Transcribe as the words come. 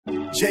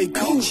J.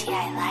 Cool.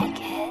 I like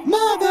it.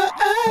 Mother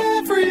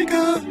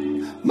Africa,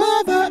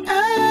 Mother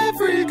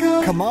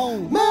Africa. Come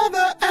on,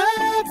 Mother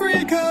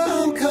Africa,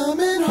 I'm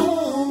coming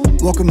home.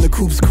 Welcome to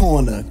Coop's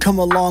Corner. Come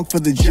along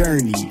for the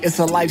journey. It's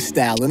a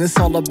lifestyle and it's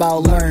all about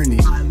learning.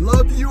 I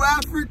love you,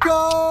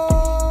 Africa.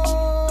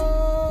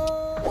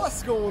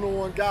 What's going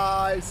on,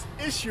 guys?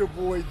 It's your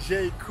boy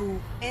J.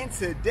 Coop, and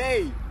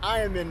today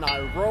I am in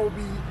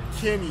Nairobi,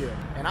 Kenya,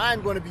 and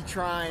I'm going to be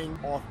trying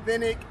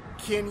authentic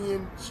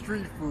Kenyan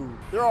street food.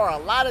 There are a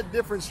lot of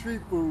different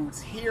street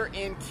foods here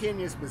in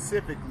Kenya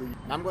specifically,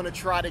 and I'm going to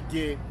try to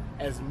get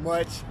as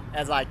much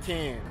as I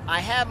can. I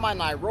have my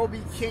Nairobi,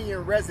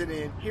 Kenyan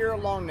resident here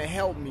along to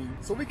help me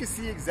so we can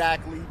see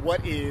exactly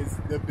what is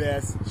the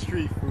best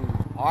street food.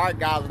 All right,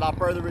 guys, without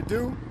further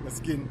ado, let's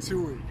get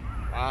into it.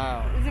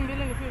 Wow. It's in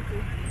billing 50.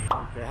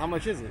 Okay, how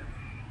much is it?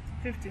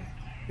 50.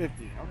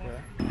 50, okay.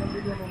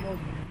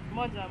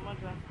 Moja.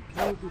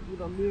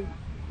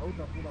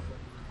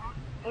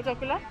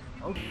 Utakula?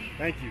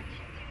 Thank you.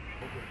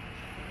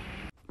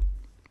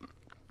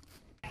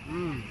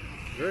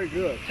 Very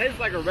good. Tastes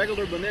like a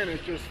regular banana,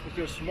 it's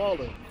just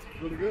smaller.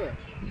 It's really good.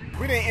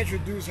 We didn't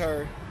introduce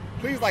her.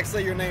 Please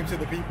say your name to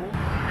the people.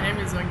 My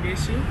name is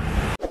Wangeshi.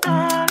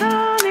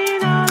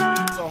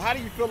 So how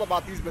do you feel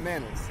about these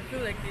bananas? I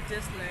feel like they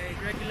taste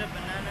like regular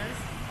bananas,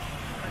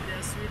 but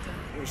they're sweeter.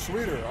 They're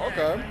sweeter,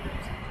 okay.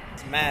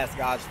 It's mass,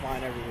 guys,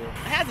 flying everywhere.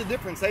 It has a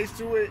different taste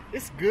to it.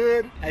 It's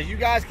good. As you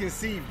guys can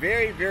see,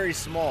 very, very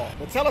small.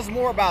 But tell us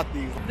more about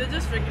these. They're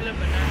just regular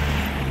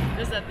bananas,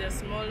 just that they're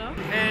smaller.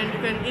 And you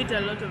can eat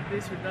a lot of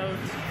this without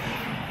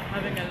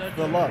having a lot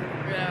of luck.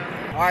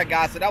 Yeah. All right,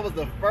 guys, so that was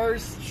the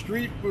first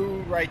street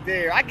food right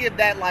there. I give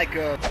that like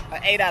a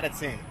 8 out of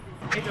 10. 8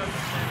 out of 10.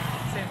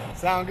 Same.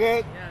 Sound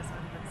good? Yeah,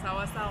 sound good.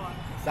 Sawa.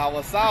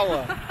 Sawa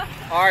sawa.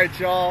 All right,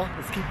 y'all,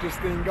 let's keep this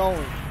thing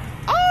going.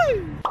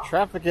 Oh!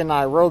 Traffic in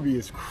Nairobi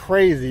is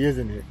crazy,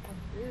 isn't it?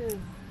 It is.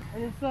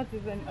 And it's not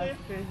even as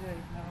crazy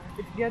right now.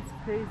 It gets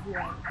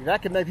crazier.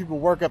 That can make people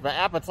work up an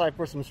appetite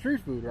for some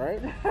street food,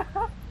 right?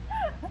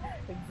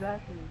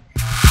 Exactly.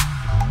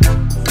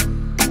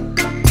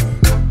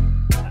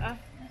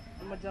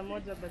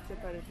 Moja but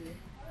separately.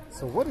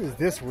 So what is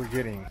this we're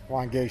getting,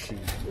 Wangeshi?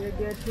 We're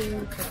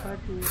getting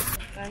chapati.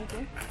 Thank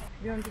you.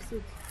 You want to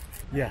sit?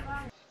 Yeah.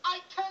 I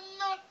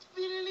cannot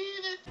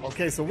believe it.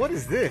 Okay, so what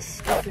is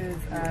this? This is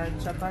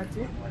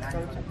chapati. It's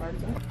called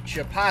chapati.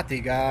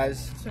 Chapati,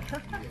 guys.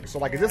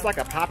 So is this like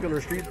a popular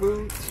street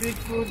food? Street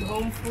food,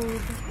 home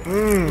food.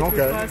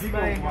 Okay. You pass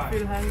by and you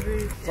feel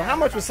hungry. So how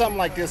much would something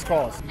like this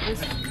cost?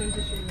 This is 20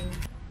 shillings.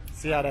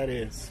 See how that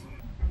is.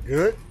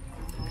 Good?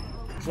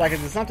 So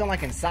is it something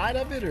inside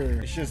of it,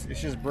 or it's just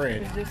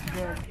bread? It's just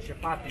bread.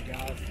 Chapati,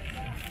 guys.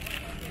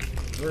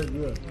 Very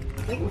good.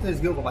 I think it tastes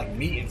good with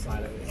meat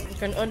inside of it. You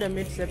can order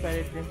meat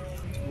separately.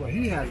 What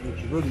he has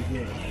looks really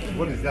good.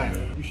 What is that?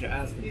 You should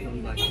ask him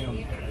something like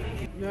him.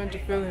 You want to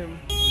feel him?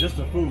 Just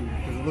the food,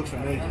 because it looks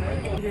amazing,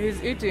 right?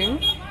 He's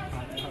eating.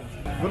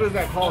 What is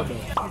that called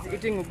though? He's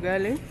eating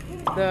ugali.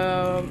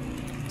 The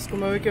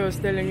skuma wiki I was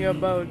telling you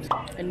about,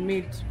 and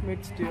meat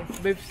stew,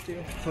 beef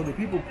stew. So do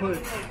people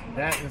put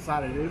that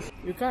inside of this?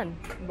 You can,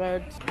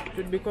 but it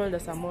would be called a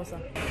samosa.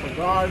 So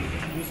guys,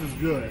 this is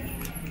good,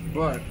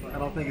 but I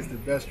don't think it's the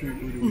best street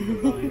food that we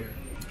can find here.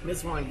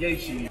 Miss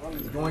Wangeshi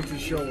is going to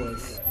show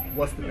us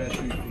what's the best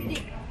street food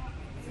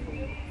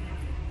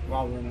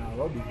while we're in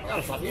Nairobi. I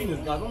gotta stop eating this,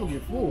 guys. I'm gonna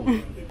get full.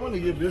 I'm gonna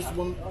give this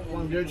one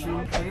Wangeshi,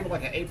 I give it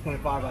like an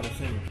 8.5 out of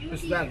 10.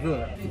 It's that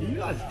good. Do you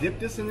guys dip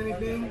this in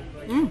anything?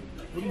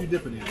 What are you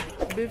dipping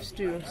in? Beef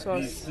stew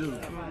sauce. Beef stew.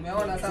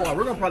 So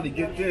we're gonna probably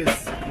get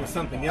this with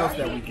something else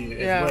that we get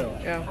as well.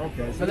 Yeah.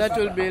 Okay. So But that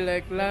will be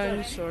like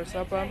lunch or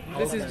supper.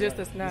 This is just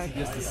a snack.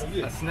 This is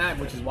just a snack,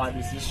 which is why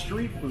this is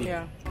street food.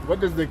 Yeah.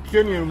 What does the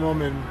Kenyan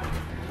woman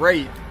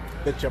rate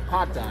the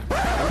chapati?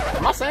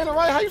 Am I saying it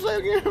right? How you say it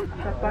again?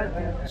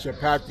 Chapati.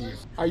 Chapati.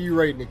 How you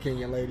rating the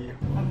Kenyan lady?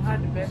 I've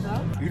had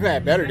better. You've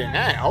had better than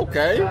that.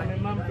 Okay. My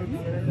mom cooks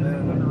better.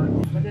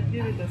 But I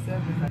give it a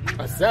 7.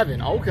 A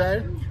 7.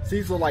 Okay.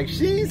 See, so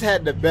she's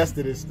had the best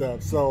of this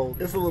stuff, so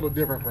it's a little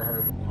different for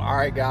her. All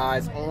right,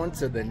 guys, on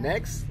to the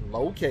next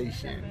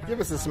location. Give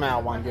us a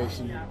smile,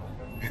 Wangeshi.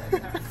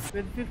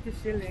 With 50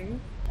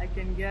 shillings, I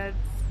can get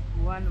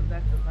one of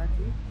that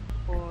chapati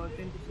for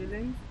 20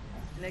 shillings.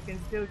 And I can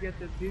still get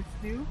the beef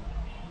stew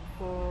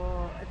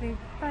for, I think,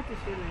 30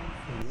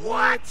 shillings.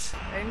 What?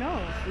 I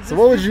know. It's So just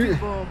what would 50 you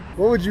bob.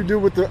 what would you do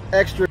with the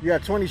extra? You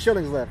got 20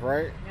 shillings left,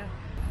 right? Yeah.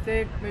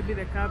 Take maybe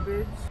the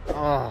cabbage.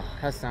 Oh,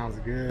 that sounds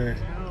good.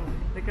 No,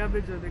 the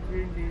cabbage or the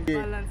green beans.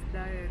 Yeah. Balanced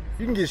diet.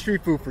 You can get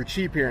street food for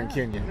cheap here in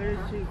Kenya. Very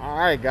cheap. All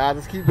right, guys,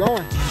 let's keep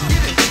going.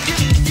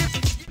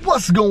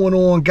 What's going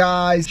on,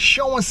 guys?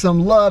 Showing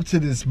some love to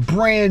this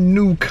brand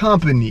new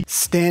company,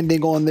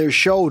 standing on their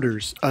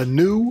shoulders, a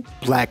new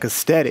black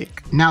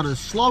aesthetic. Now, the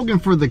slogan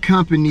for the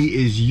company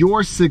is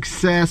 "Your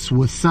success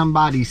was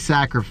somebody's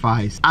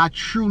sacrifice." I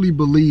truly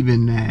believe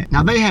in that.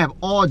 Now, they have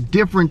all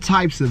different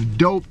types of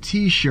dope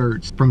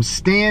t-shirts, from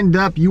stand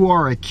up, you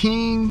are a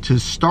king, to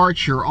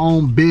start your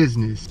own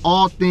business.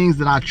 All things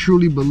that I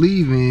truly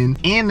believe in.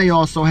 And they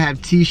also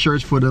have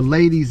t-shirts for the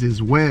ladies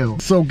as well.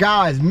 So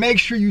guys, make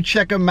sure you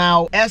check them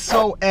out.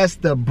 SOS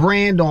the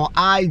brand on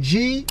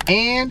IG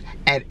and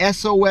at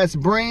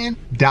sosbrand.com.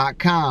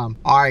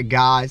 All right,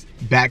 guys,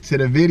 back to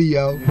the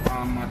video.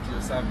 At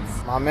your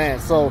service. My man,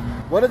 so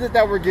what is it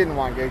that we're getting,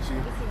 Wangechi? This is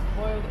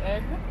boiled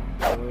egg.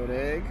 Boiled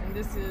egg. And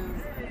this is,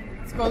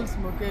 it's called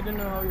smoky. I don't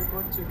know how you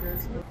call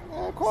chickens.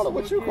 Call it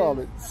what you call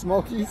it.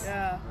 Smokies?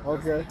 Yeah.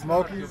 Okay. Your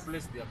Smokies?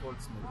 place, they are called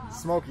smokies.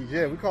 Smokies,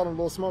 yeah, we call them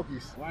little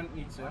smokies. One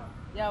each, yeah?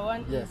 Yeah,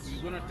 one Yes. each.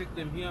 You're gonna take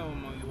them here or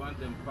you want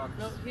them packed?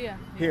 No, here.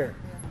 Here.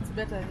 Yeah. It's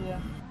better here.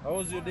 How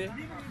was your day?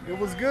 It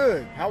was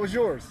good. How was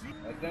yours?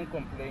 I can't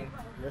complain,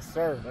 Yes,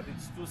 sir. but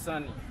it's too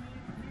sunny.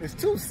 It's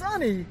too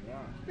sunny. Yeah.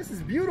 This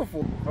is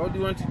beautiful. How do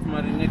you want it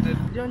marinated?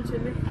 John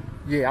chili.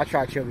 Yeah, I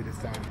tried chili this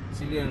time.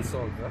 Chili and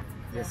salt, huh?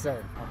 Yes,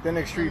 sir.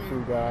 Authentic street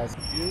food, guys.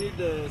 You need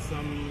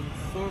some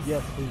sauce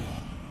Yes, please.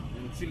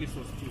 and chili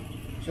sauce too.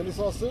 Chili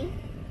sauce too?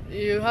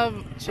 You have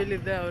chili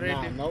there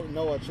already. Nah,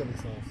 no chili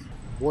sauce.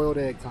 Boiled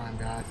egg time,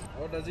 guys.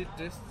 How does it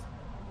taste?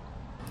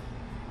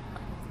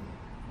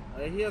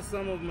 I hear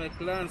some of my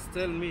clients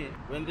tell me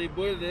when they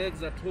boil the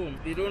eggs at home,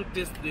 they don't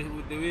taste the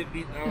way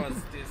ours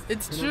taste.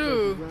 It's You don't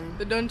true. taste the same?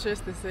 They don't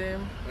taste the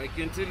same. I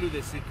can tell you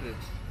the secret.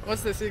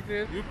 What's the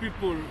secret? You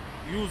people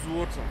use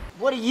water.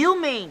 What do you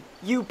mean,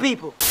 you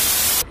people?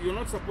 You're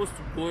not supposed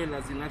to boil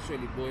as in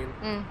actually boil.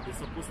 You're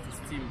supposed to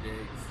steam the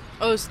eggs.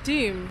 Oh,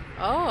 steam.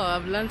 Oh,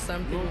 I've learned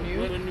something No,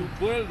 new. when you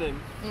boil them,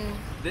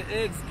 the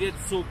eggs get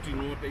soaked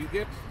in water. You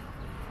get?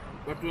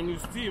 But when you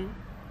steam,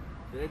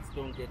 the eggs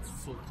don't get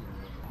soaked in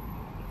water.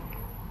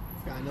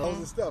 Guy knows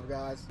his stuff,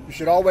 guys. You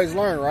should always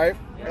learn, right?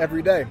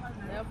 Every day.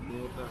 Yep.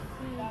 Water.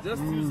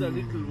 Just use a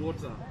little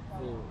water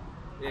for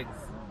eggs.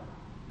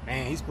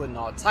 Man, he's putting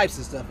all types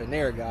of stuff in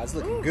there, guys.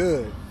 Looking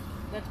good.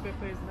 That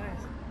pepper is nice.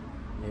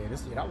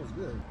 Yeah, that was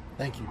good.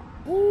 Thank you.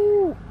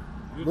 Woo!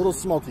 Little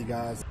smoky,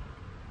 guys.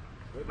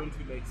 Why don't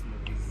you like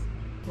smokies?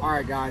 All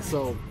right, guys.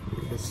 So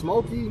the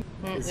smoky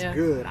is yeah.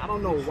 good. I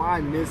don't know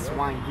why Miss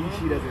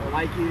Wangechi doesn't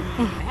like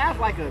it. It has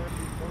like a,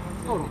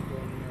 hold on,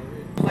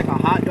 it's like a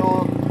hot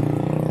dog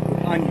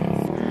with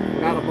onions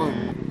without a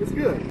bun. It's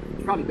good.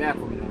 It's probably bad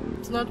for me though.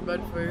 It's not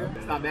bad for you.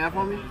 It's not bad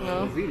for me.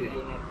 No. Let's eat it.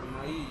 You're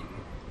not naive.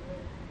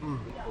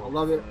 I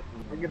love it.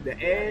 I give the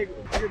egg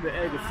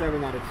a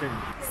 7 out of 10.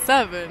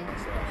 7.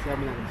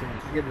 7 out of 10.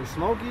 I give the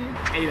smoky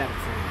 8 out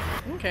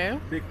of 10. Okay.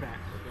 Big pack.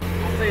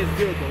 I say it's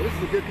good though. This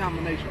is a good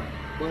combination.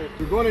 But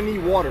you're going to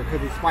need water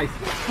because it's spicy.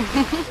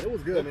 It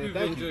was good, man. You've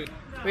Thank you. enjoyed.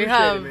 We Appreciate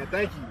have. it, man.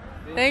 Thank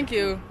you. Thank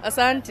you.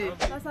 Asante.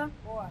 Sasa.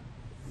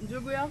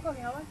 Njugu yako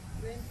ni hawa?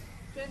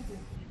 20.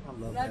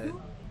 I love that.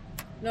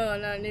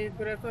 No, ni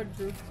kurekod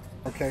tu.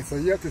 Okay, so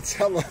you have to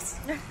tell us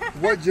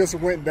what just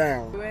went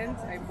down.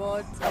 I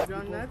bought some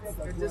groundnuts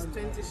for just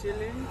 20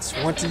 shillings.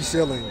 20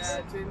 shillings.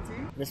 Yeah, 20.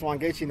 Miss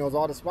Wangechi knows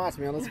all the spots,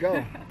 man. Let's go.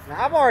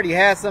 Now, I've already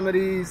had some of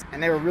these,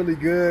 and they were really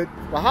good.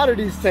 But how do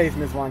these taste,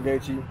 Miss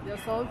Wangechi? They're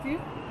salty.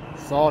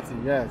 Salty,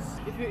 yes.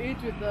 If you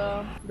eat with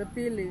the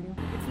peeling,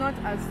 it's not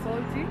as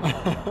salty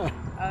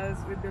as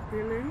with the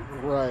peeling.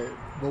 Right.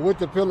 But with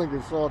the peeling,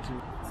 it's salty.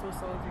 So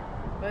salty.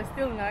 But it's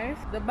still nice.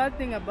 The bad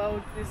thing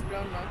about these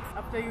groundnuts,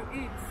 after you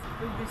eat,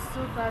 you'll be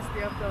so thirsty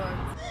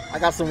afterwards. I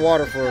got some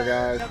water for her,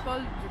 guys. They're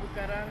called jugu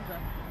karanga.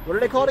 What are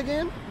they called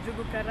again?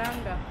 Jugu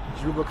karanga.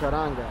 Juba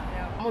Karanga.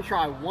 Yeah. I'm gonna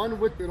try one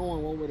with it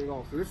on, one with it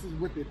off. So this is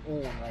with it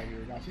on right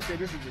here. Now she said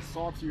this is the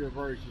saltier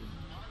version.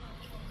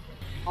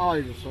 Oh,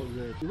 these are so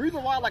good. The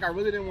reason why I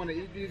really didn't want to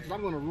eat these because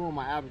I'm gonna ruin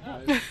my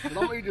appetite. Because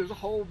I'm gonna eat this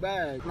whole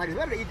bag. Like it's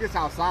better to eat this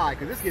outside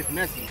because this gets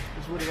messy.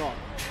 Just with it off.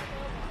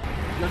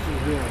 This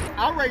is good.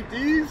 I'll rate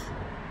these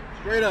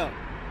straight up.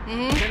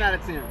 10 out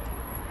of 10.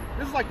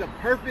 This is like the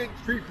perfect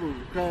street food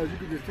because you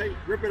can just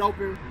rip it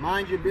open,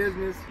 mind your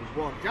business, just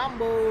walk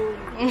jumbo,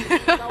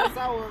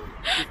 sour,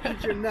 just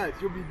eat your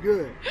nuts, you'll be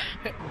good.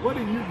 What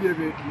do you give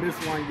it, Miss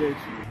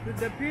Wangechi? With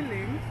the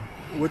peeling,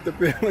 With the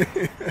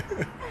peeling?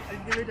 I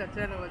give it a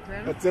 10 over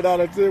 10. A 10 out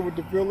of 10 with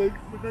the peeling?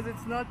 Because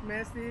it's not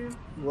messy,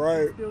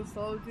 Right. it's still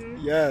salty.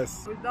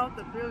 Yes. Without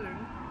the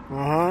peeling,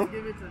 Uh-huh. I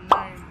give it a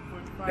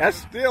 9.5. That's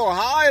still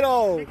high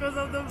though. because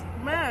of the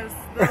mess,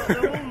 the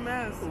whole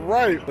mess.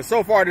 Right. But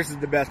so far, this is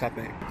the best, I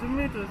think. To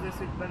me, it was the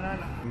sweet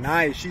banana.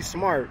 Nice. She's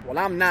smart. Well,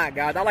 I'm not,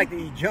 guys. I like to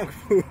eat junk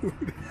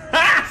food.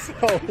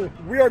 So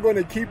we are going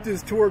to keep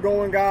this tour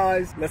going,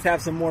 guys. Let's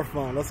have some more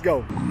fun. Let's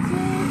go.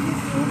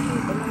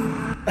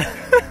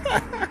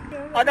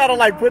 I gotta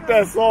like put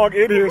that song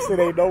in here so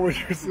they know what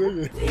you're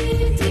singing.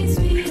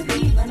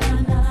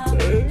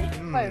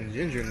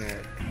 Ginger nut.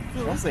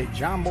 Should I say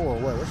jumbo or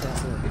what? What should I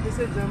say? If you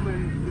say jumbo,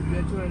 you'll be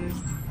a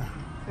tourist.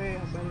 Hey,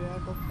 habari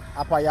yako.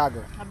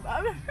 Apayago.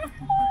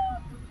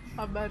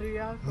 Habari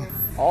yako.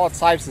 All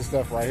types of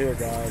stuff right here,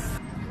 guys.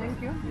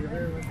 Thank you.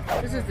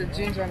 This is the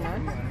ginger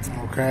nut.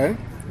 Okay.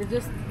 It's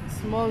just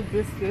small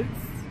biscuits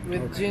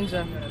with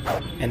ginger.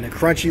 And the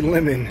crunchy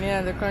lemon.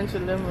 Yeah, the crunchy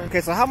lemon.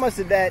 Okay, so how much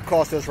did that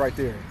cost us right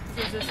there?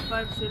 It's just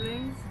 5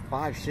 shillings.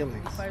 5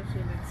 shillings. 5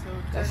 shillings. So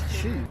That's 10 cheap.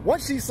 shillings.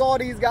 Once she saw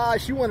these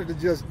guys, she wanted to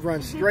just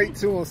run straight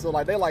to them. So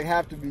like they like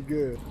have to be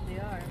good. They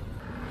are.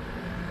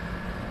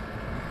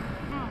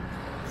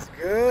 It's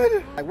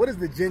good. Like, what does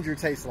the ginger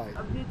taste like?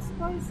 A bit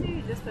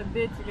spicy, just a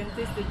bit. You can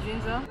taste the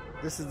ginger.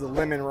 This is the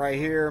lemon right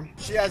here.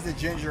 She has the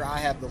ginger, I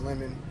have the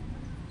lemon.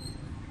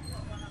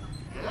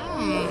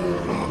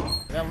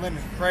 That lemon's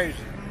crazy.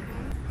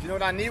 You know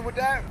what I need with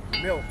that?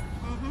 Milk.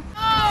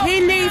 He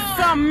needs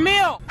some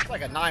milk. It's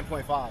like a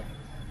 9.5.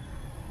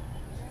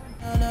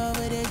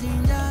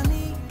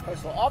 Okay,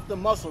 so off the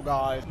muscle,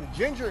 guys, the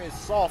ginger is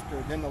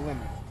softer than the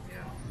lemon.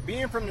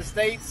 Being from the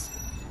States,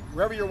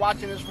 wherever you're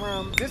watching this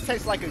from, this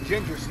tastes like a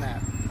ginger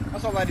snap.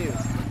 That's all that is.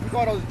 We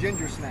call those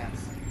ginger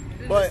snaps.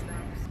 But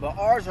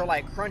ours are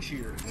like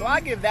crunchier. So I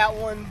give that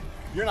one,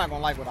 you're not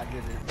gonna like what I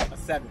give it, a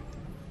 7.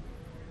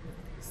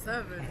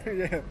 7.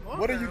 Yeah.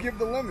 What do you give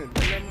the lemon?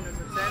 The lemon is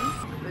a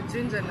 10. The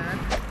ginger nut,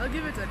 I'll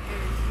give it an 8.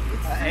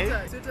 It's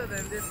An sweeter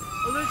than this.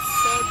 Although it's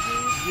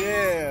soggy.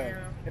 Yeah.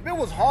 If it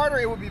was harder,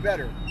 it would be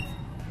better.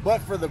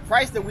 But for the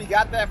price that we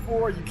got that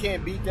for, you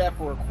can't beat that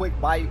for a quick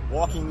bite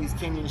walking these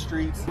Kenyan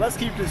streets. Let's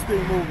keep this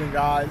thing moving,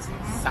 guys.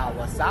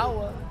 Sawa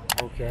sawa.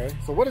 Okay.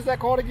 So what is that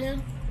called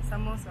again?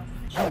 Samosa.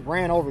 You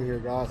ran over here,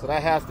 guys, so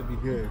that has to be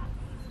good.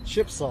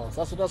 Chip sauce.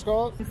 That's what that's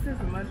called? This is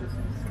tomato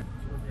sauce.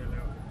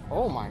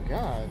 Oh my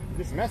God.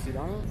 It's messy,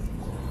 don't it?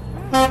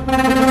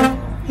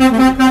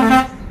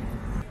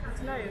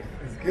 It's nice.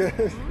 It's good.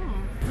 It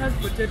has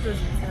potatoes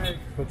inside.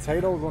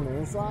 Potatoes on the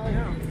inside?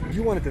 Yeah.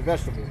 You wanted the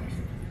vegetables.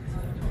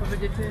 For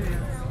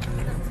vegetarians.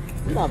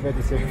 You're not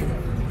vegetarian.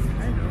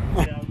 I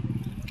know.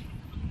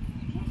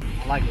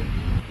 I like it.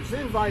 It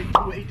seems like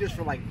you would eat this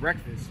for like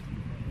breakfast.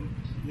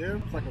 Yeah,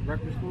 it's like a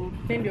breakfast food.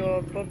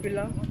 Ndio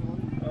popular.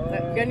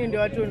 Gani ndio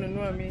watu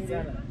hununua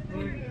mingi?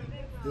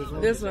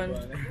 This one,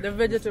 the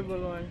vegetable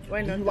one.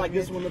 Why Do not? you like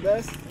this one the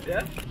best?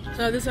 Yeah.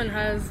 So this one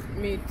has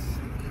meat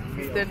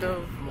instead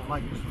of. I don't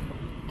like this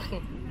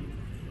one.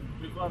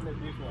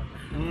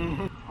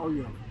 Oh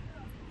yeah.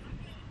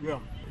 Yeah.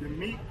 The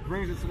meat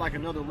brings it to like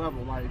another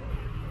level. Like,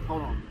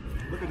 hold on.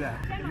 Look at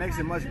that. It makes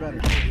it much better.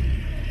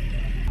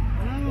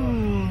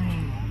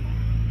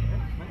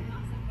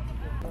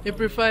 You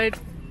prefer it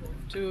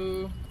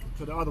to,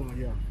 the other one,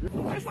 yeah.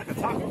 It's like a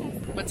taco.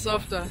 but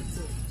softer.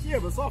 Yeah,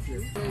 but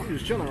softer. I'm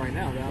just chilling right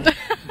now, guys.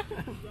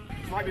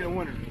 This might be the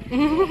winner.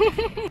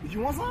 Did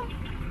you want some?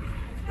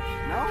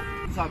 No?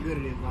 That's how good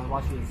it is, guys.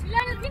 Watch this.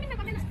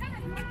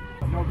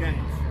 No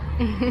games.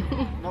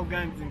 No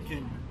games in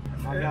Kenya.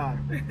 My God.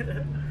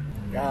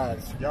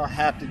 Guys, y'all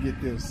have to get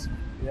this.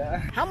 Yeah.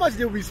 How much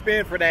did we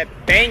spend for that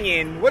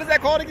banging? What is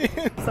that called again?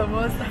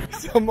 Samosa.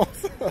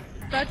 Samosa.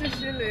 30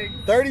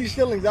 shillings. 30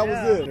 shillings, that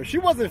was it. She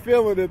wasn't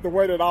feeling it the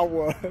way that I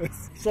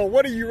was. So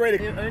what are you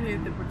rating? You only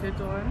eat the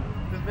potato one,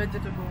 the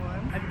vegetable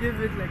one. I'd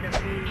give it like an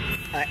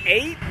 8. An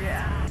 8?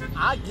 Yeah.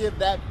 I give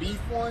that beef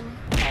one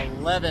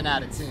 11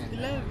 out of 10.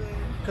 11.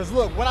 Cause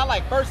look, when I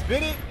like first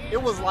bit it, it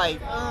was like,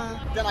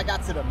 then I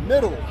got to the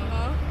middle.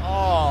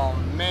 Oh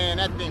man,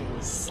 that thing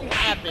was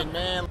slapping,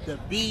 man. The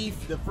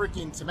beef, the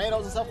freaking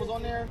tomatoes and stuff was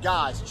on there.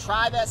 Guys,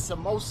 try that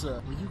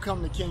samosa when you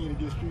come to Kenya to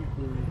get street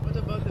food. What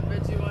about the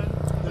veggie one?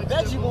 The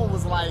veggie one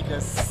was like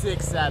a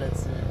 6 out of 10.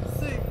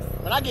 6.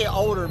 When I get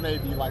older,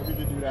 maybe like we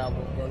could do that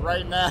one, but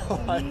right now,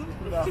 like, you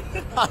know,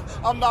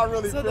 I'm not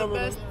really So feeling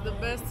it. the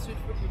best street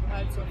food we've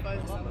had so far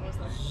is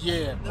samosa.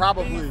 Yeah, The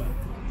probably. beef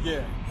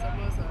Yeah,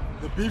 Samosa.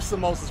 the beef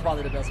samosa is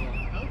probably the best one.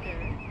 Okay.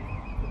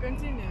 We'll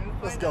continue.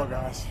 Let's go,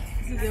 guys.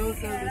 See, they all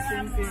sell the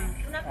same thing.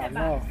 I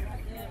know.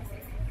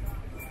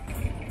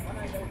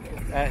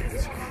 That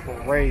is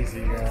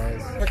crazy,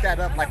 guys. Put that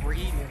up like we're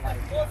eating it. Like.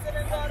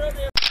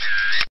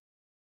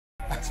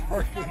 That's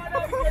perfect.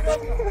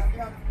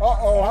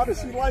 Uh-oh, how does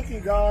she like you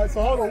guys?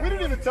 So hold on, we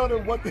didn't even tell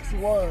them what this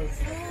was.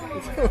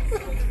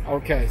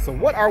 Okay, so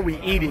what are we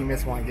eating,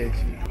 Miss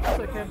Wangechi? It's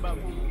a kebab.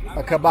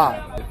 A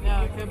kebab.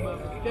 Yeah, kebab.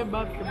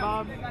 Kebab.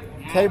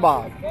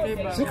 Kebab.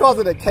 Kebab. She calls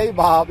it a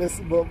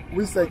kebab, but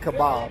we say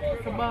kebab.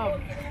 Kebab.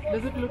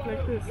 Does it look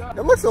like this?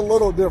 It looks a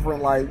little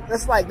different. Like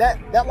it's like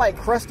that like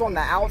crust on the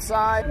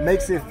outside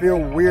makes it feel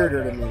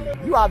weirder to me.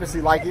 You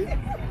obviously like it.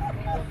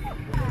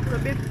 It's a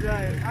bit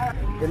dry.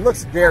 It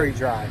looks very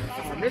dry.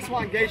 Miss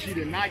Wangechi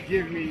did not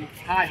give me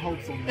high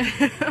hopes on this.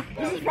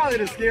 This is probably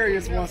the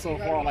scariest one so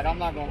far. Like I'm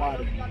not gonna lie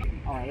to you.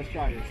 All right, let's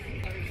try this.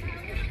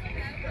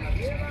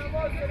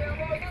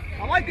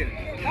 I like it.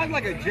 It has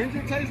like a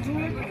ginger taste to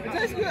it. It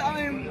tastes good.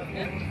 I mean,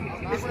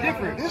 it's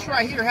different. This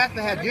right here has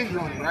to have ginger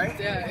on it, right?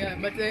 Yeah,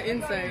 but the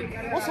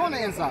inside. What's on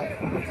the inside?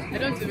 I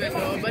don't even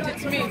know, but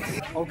it's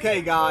meat.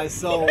 Okay, guys,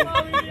 so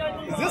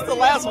is this the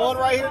last one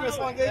right here, Miss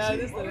Wangechi? Yeah,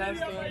 this is the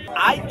last one.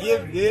 I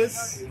give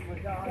this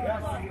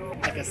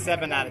Like a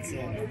 7 out of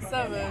 10.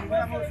 7.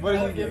 What do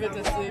you I'll give it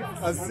a 6.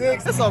 A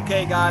 6? It's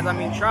okay, guys. I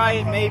mean, try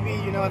it maybe,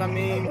 you know what I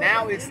mean?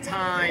 Now it's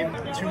time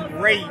to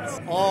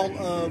rate all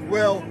of,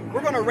 well,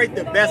 we're gonna rate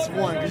the best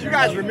one, because you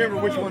guys remember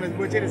which one is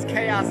which. It is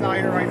chaos out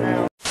here right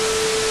now.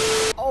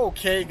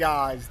 Okay,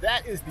 guys,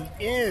 that is the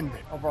end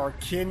of our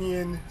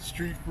Kenyan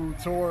street food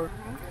tour.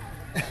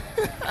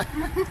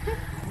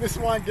 Miss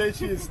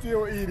Wangechi is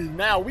still eating.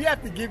 Now, we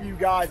have to give you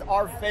guys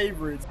our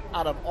favorites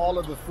out of all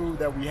of the food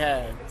that we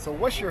had. So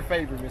what's your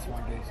favorite, Miss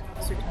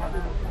Wangechi? Sweet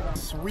banana.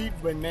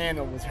 Sweet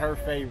banana was her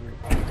favorite.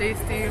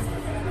 Tasty,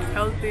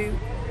 healthy,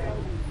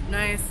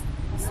 nice,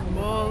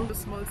 small,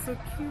 so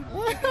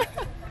cute.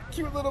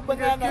 Cute little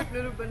banana. Cute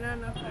little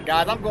banana.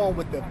 Guys, I'm going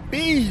with the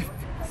beef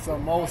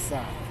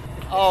samosa.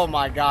 Oh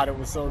my God, it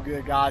was so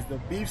good, guys. The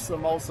beef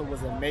samosa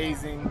was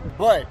amazing.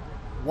 But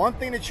one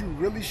thing that you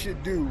really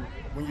should do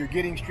when you're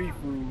getting street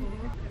food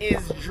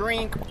is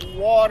drink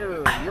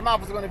water. Your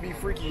mouth is going to be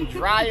freaking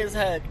dry as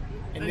heck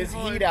in this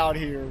heat out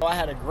here. I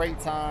had a great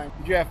time.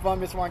 Did you have fun,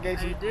 Miss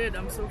Wangechi? I did.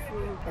 I'm so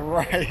full.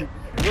 Right.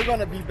 We're going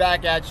to be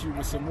back at you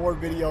with some more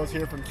videos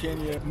here from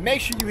Kenya.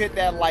 Make sure you hit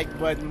that like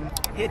button,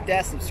 hit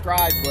that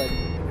subscribe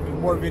button for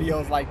more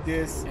videos like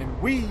this,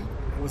 and we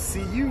will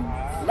see you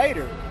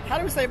later. How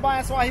do we say bye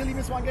in Swahili,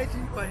 Miss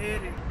Wangechi?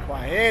 Kwaheri.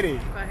 Kwaheri.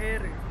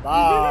 Kwaheri.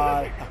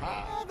 Bye.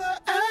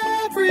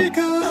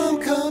 Africa,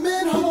 I'm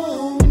coming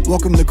home.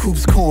 Welcome to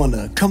Coop's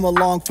Corner. Come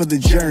along for the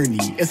journey.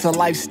 It's a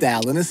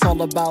lifestyle and it's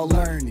all about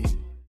learning.